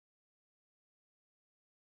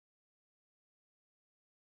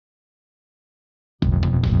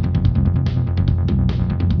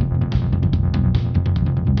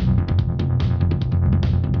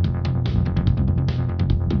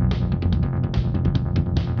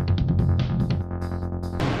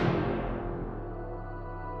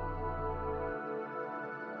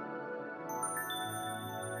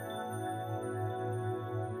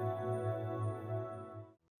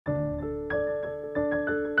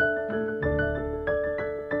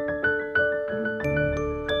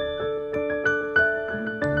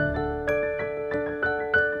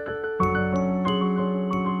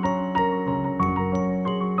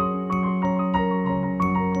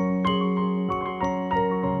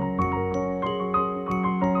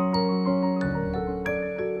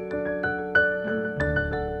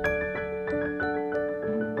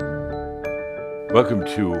Welcome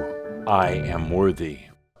to I Am Worthy.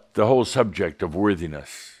 The whole subject of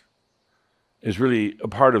worthiness is really a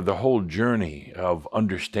part of the whole journey of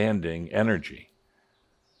understanding energy.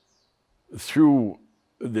 Through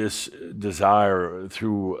this desire,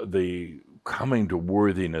 through the coming to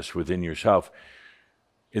worthiness within yourself,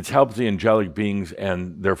 it's helped the angelic beings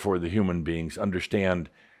and therefore the human beings understand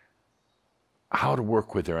how to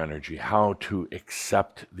work with their energy, how to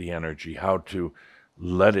accept the energy, how to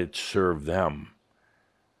let it serve them.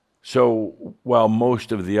 So while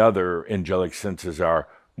most of the other angelic senses are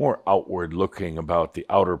more outward looking about the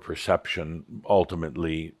outer perception,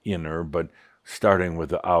 ultimately inner, but starting with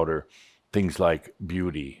the outer, things like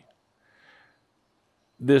beauty.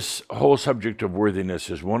 This whole subject of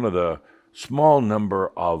worthiness is one of the small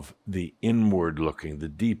number of the inward looking, the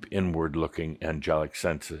deep inward looking angelic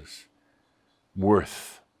senses.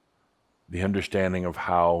 Worth, the understanding of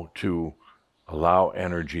how to allow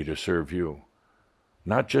energy to serve you,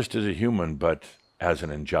 not just as a human, but as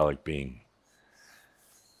an angelic being.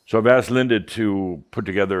 So I've asked Linda to put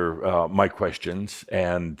together my questions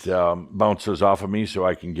and bounce those off of me so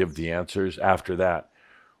I can give the answers. After that,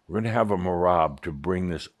 we're going to have a marab to bring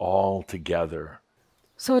this all together.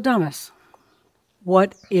 So Adamus,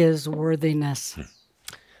 what is worthiness?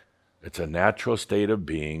 It's a natural state of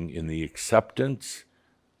being in the acceptance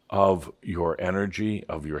of your energy,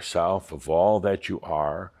 of yourself, of all that you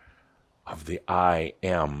are, of the I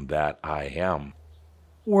am that I am.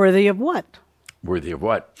 Worthy of what? Worthy of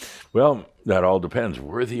what? Well, that all depends.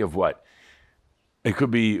 Worthy of what? It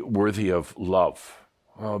could be worthy of love,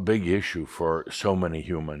 a big issue for so many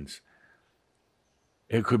humans.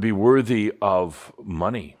 It could be worthy of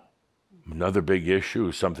money, another big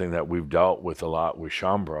issue, something that we've dealt with a lot with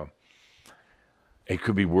Shambra. It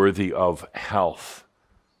could be worthy of health,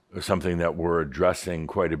 something that we're addressing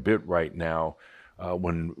quite a bit right now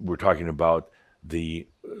when we're talking about the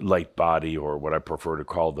light body, or what I prefer to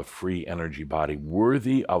call the free energy body,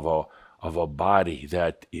 worthy of a body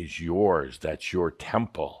that is yours, that's your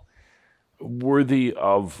temple, worthy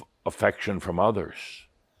of affection from others,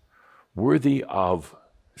 worthy of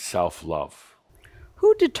self-love.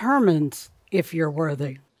 Who determines if you're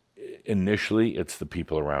worthy? Initially, it's the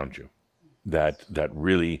people around you that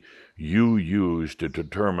really you use to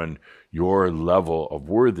determine your level of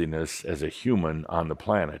worthiness as a human on the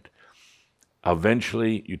planet.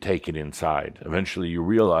 Eventually, you take it inside. Eventually, you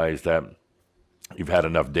realize that you've had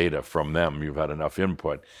enough data from them, you've had enough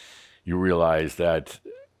input. You realize that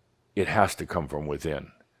it has to come from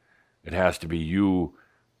within. It has to be you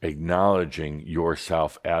acknowledging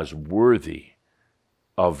yourself as worthy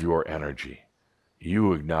of your energy.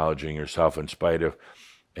 You acknowledging yourself in spite of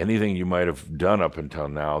anything you might have done up until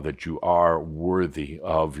now, that you are worthy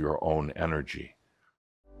of your own energy.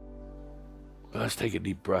 Let's take a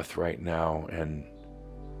deep breath right now and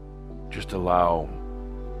just allow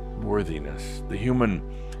worthiness. The human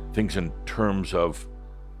thinks in terms of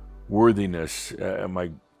worthiness. Am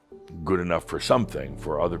I good enough for something,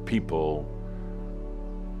 for other people,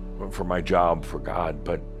 for my job, for God?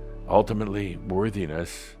 But ultimately,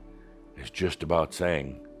 worthiness is just about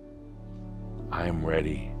saying, I'm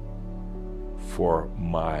ready for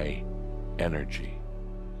my energy.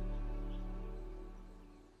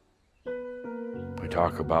 We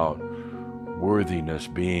talk about worthiness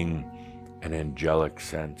being an angelic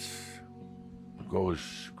sense. It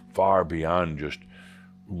goes far beyond just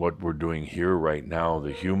what we're doing here right now,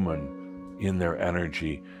 the human in their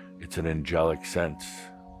energy. It's an angelic sense.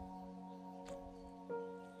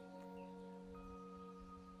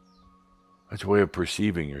 It's a way of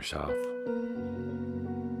perceiving yourself.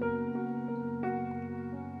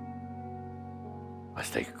 Let's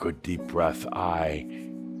take a good deep breath. I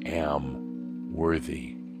am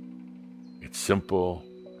worthy. It's simple,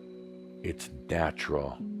 it's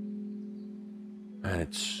natural, and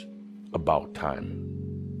it's about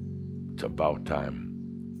time. It's about time.